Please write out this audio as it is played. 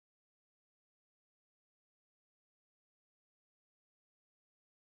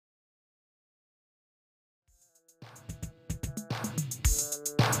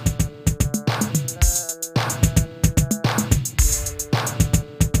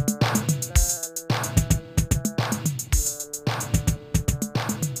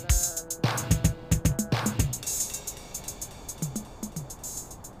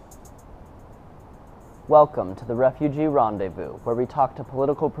Welcome to the Refugee Rendezvous, where we talk to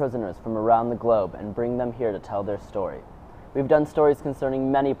political prisoners from around the globe and bring them here to tell their story. We've done stories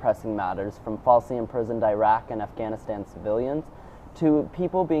concerning many pressing matters, from falsely imprisoned Iraq and Afghanistan civilians to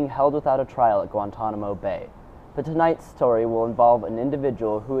people being held without a trial at Guantanamo Bay. But tonight's story will involve an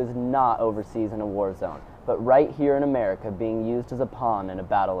individual who is not overseas in a war zone, but right here in America being used as a pawn in a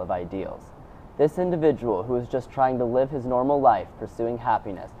battle of ideals. This individual, who is just trying to live his normal life, pursuing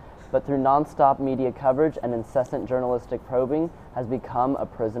happiness, but through non-stop media coverage and incessant journalistic probing, has become a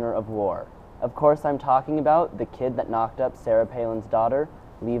prisoner of war. Of course, I'm talking about the kid that knocked up Sarah Palin's daughter,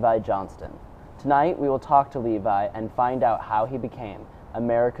 Levi Johnston. Tonight, we will talk to Levi and find out how he became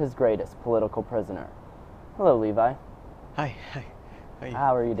America's greatest political prisoner. Hello, Levi. Hi.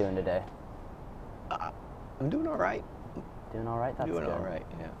 How are you doing today? I'm doing all right. Doing all right? That's doing good. all right,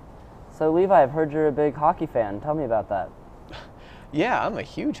 yeah. So, Levi, I've heard you're a big hockey fan. Tell me about that. Yeah, I'm a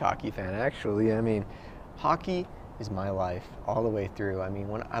huge hockey fan, actually. I mean, hockey is my life all the way through. I mean,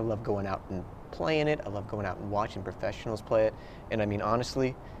 I love going out and playing it. I love going out and watching professionals play it. And I mean,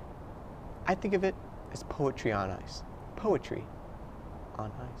 honestly, I think of it as poetry on ice. Poetry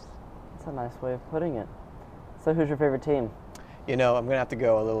on ice. That's a nice way of putting it. So, who's your favorite team? You know, I'm going to have to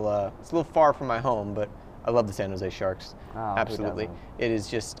go a little, it's a little far from my home, but I love the San Jose Sharks. Oh, absolutely. It is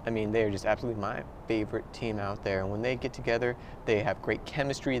just, I mean, they're just absolutely my favorite team out there. And when they get together, they have great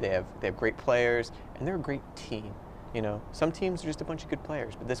chemistry, they have great players, and they're a great team. You know, some teams are just a bunch of good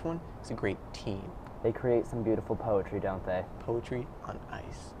players, but this one is a great team. They create some beautiful poetry, don't they? Poetry on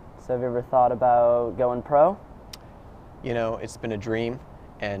ice. So have you ever thought about going pro? You know, it's been a dream,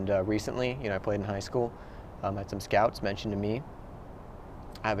 and recently, you know, I played in high school. Had some scouts mention to me,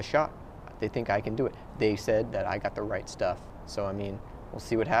 I have a shot. They think I can do it. They said that I got the right stuff. So, I mean, we'll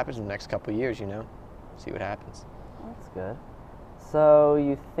see what happens in the next couple of years, you know? See what happens. That's good. So,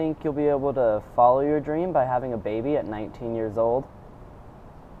 you think you'll be able to follow your dream by having a baby at 19 years old?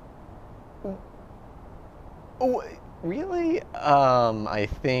 Oh, really? I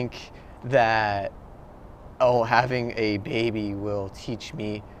think that, having a baby will teach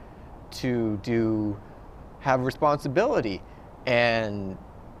me to have responsibility. And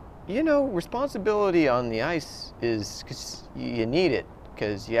you know, responsibility on the ice is because you need it,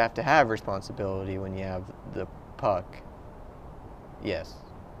 because you have to have responsibility when you have the puck. Yes.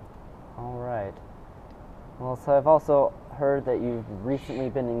 All right. Well, so I've also heard that you've recently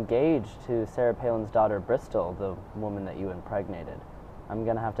been engaged to Sarah Palin's daughter, Bristol, the woman that you impregnated. I'm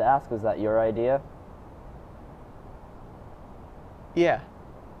going to have to ask, was that your idea? Yeah.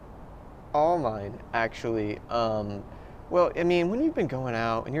 All mine, actually. Well, I mean, when you've been going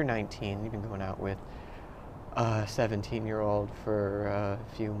out, and you're 19, you've been going out with a 17-year-old for a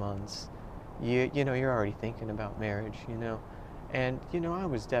few months, you know, you're already thinking about marriage, you know? And, you know, I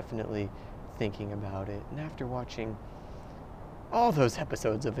was definitely thinking about it. And after watching all those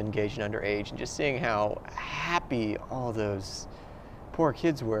episodes of Engaged and Underage and just seeing how happy all those poor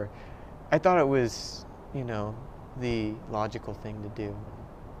kids were, I thought it was, you know, the logical thing to do.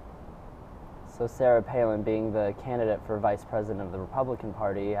 So Sarah Palin being the candidate for vice president of the Republican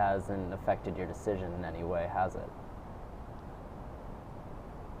Party hasn't affected your decision in any way, has it?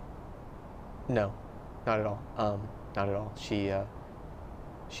 No, not at all. Not at all. She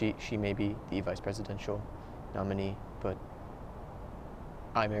may be the vice presidential nominee, but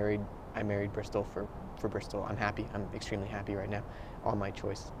I married Bristol for Bristol. I'm happy. I'm extremely happy right now. On my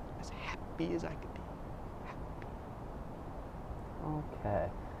choice, as happy as I could be. Happy. Okay.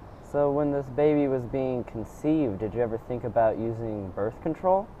 So when this baby was being conceived, did you ever think about using birth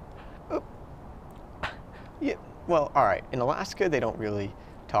control? Yeah, well, all right. In Alaska, they don't really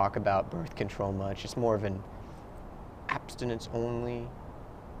talk about birth control much. It's more of an abstinence-only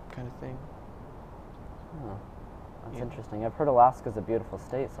kind of thing. Oh, that's interesting. I've heard Alaska's a beautiful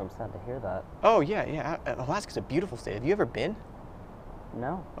state, so I'm sad to hear that. Oh, yeah. Alaska's a beautiful state. Have you ever been?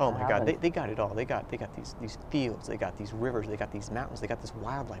 No. Oh my God, they got it all. They got these fields, they got these rivers, they got these mountains, they got this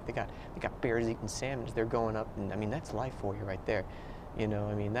wildlife, they got bears eating salmon. They're going up, and I mean, that's life for you right there. You know,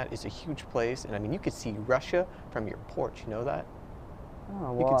 I mean, that is a huge place, and I mean, you could see Russia from your porch. You know that?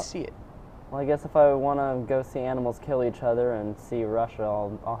 Oh, well, you could see it. Well, I guess if I want to go see animals kill each other and see Russia,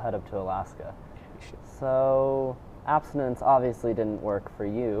 I'll head up to Alaska. You should. So abstinence obviously didn't work for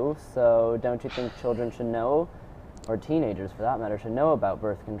you. So don't you think children should know, or teenagers for that matter, should know about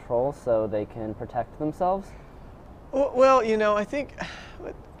birth control so they can protect themselves? Well, you know, I think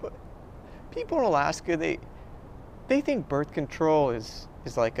people in Alaska, they think birth control is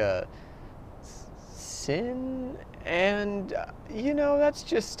like a sin, and you know, that's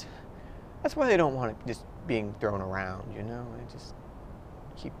why they don't want it just being thrown around, you know. They just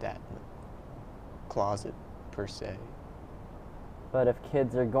keep that in the closet, per se. But if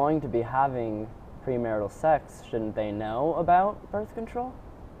kids are going to be having premarital sex, shouldn't they know about birth control?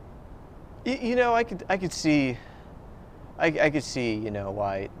 You know, I could see, you know,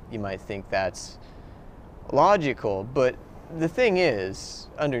 why you might think that's logical, but the thing is,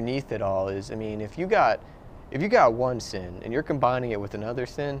 underneath it all is, I mean, if you got one sin and you're combining it with another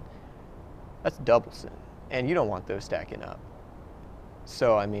sin, that's double sin, and you don't want those stacking up.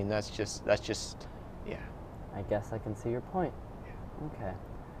 So, I mean, that's just, yeah. I guess I can see your point. Okay.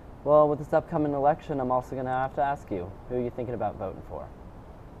 Well, with this upcoming election, I'm also going to have to ask you, who are you thinking about voting for?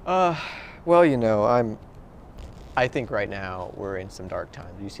 Well, you know, I think right now we're in some dark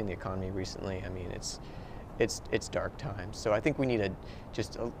times. You've seen the economy recently. I mean, it's dark times. So I think we need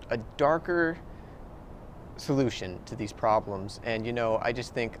just a darker solution to these problems. And, you know, I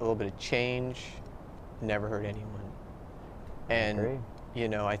just think a little bit of change never hurt anyone. And, I agree. you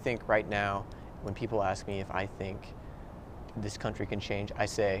know, I think right now, when people ask me if I think this country can change, I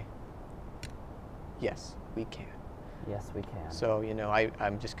say, yes, we can. Yes, we can. So, you know,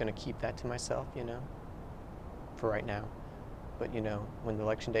 I'm just going to keep that to myself, you know, for right now. But, you know, when the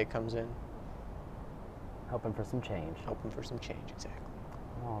election day comes in, Hoping for some change. hoping for some change, exactly.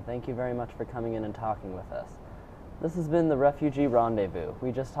 Well, thank you very much for coming in and talking with us. This has been the Refugee Rendezvous.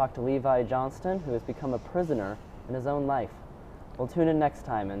 We just talked to Levi Johnston, who has become a prisoner in his own life. We'll tune in next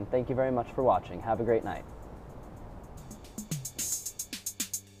time, and thank you very much for watching. Have a great night.